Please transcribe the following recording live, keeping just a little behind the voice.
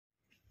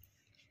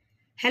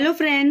Hello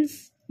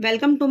friends,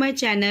 welcome to my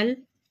channel.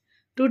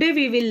 Today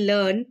we will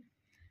learn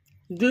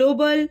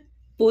Global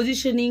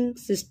Positioning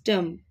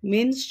System,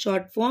 means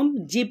short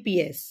form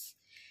GPS,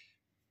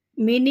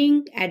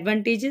 meaning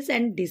advantages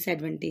and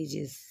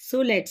disadvantages.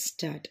 So let's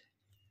start.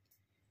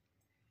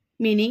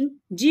 Meaning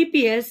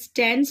GPS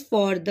stands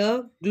for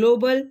the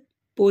Global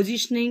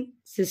Positioning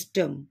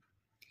System.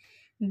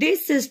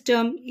 This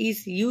system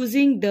is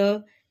using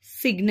the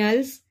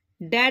signals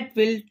that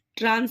will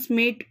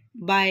transmit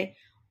by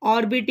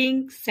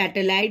orbiting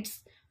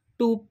satellites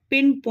to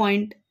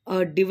pinpoint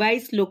a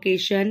device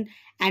location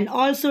and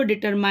also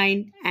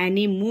determine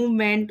any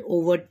movement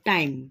over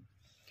time.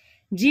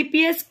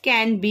 GPS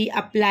can be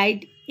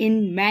applied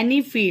in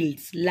many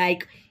fields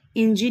like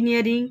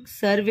engineering,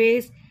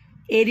 surveys,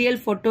 aerial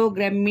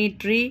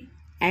photogrammetry,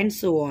 and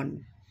so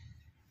on.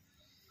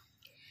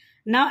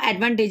 Now,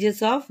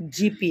 advantages of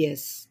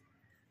GPS.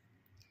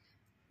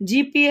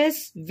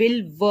 GPS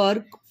will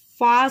work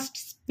fast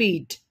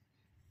speed.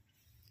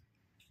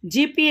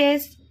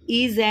 GPS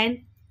is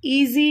an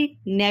easy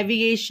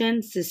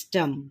navigation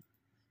system.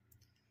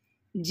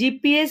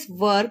 GPS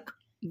work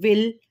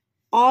with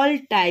all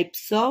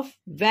types of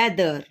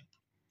weather.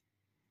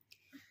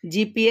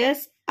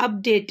 GPS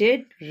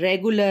updated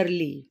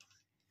regularly.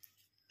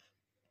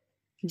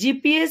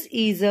 GPS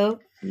is a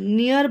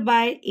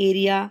nearby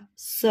area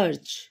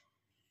search.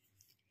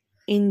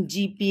 In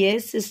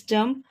GPS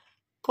system,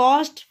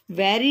 cost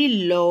very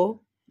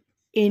low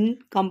in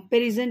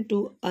comparison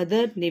to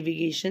other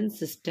navigation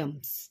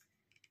systems.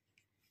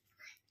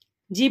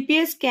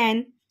 GPS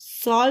can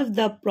solve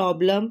the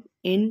problem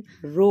in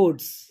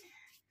roads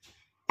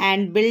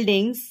and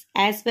buildings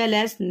as well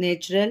as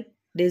natural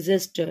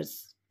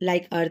disasters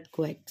like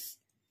earthquakes.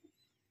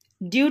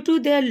 Due to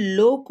their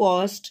low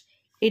cost,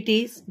 it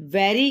is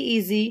very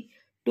easy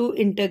to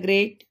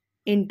integrate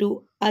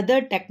into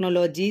other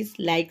technologies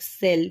like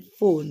cell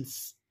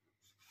phones.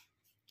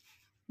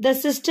 The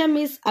system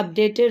is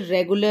updated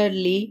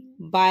regularly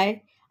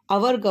by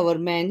our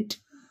government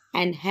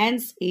and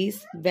hence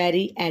is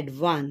very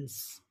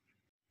advanced.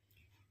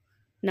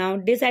 Now,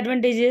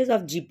 disadvantages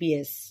of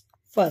GPS.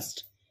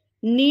 First,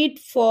 need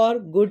for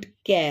good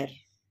care.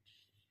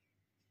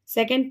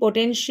 Second,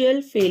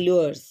 potential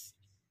failures.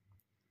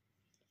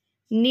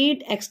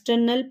 Need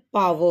external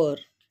power.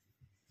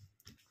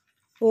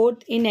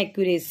 Fourth,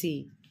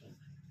 inaccuracy.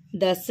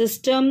 The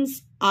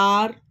systems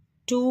are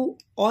too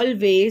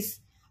always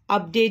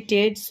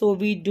updated, so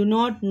we do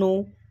not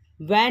know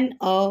when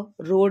a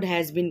road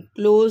has been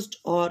closed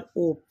or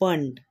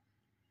opened.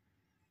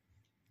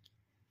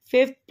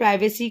 Fifth,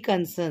 privacy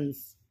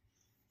concerns.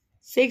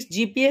 Sixth,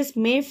 GPS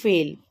may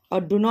fail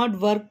or do not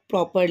work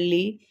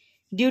properly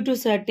due to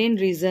certain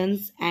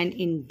reasons, and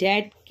in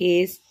that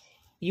case,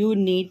 you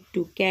need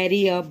to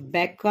carry a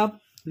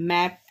backup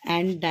map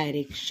and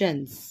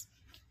directions.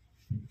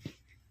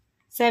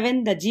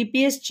 7. The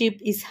GPS chip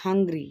is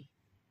hungry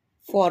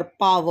for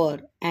power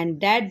and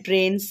that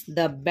drains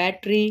the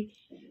battery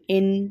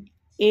in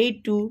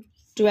 8 to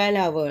 12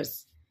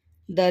 hours.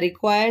 The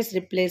requires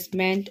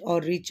replacement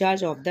or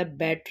recharge of the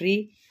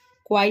battery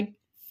quite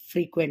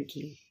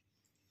frequently.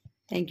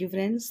 Thank you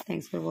friends.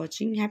 Thanks for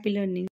watching. Happy learning.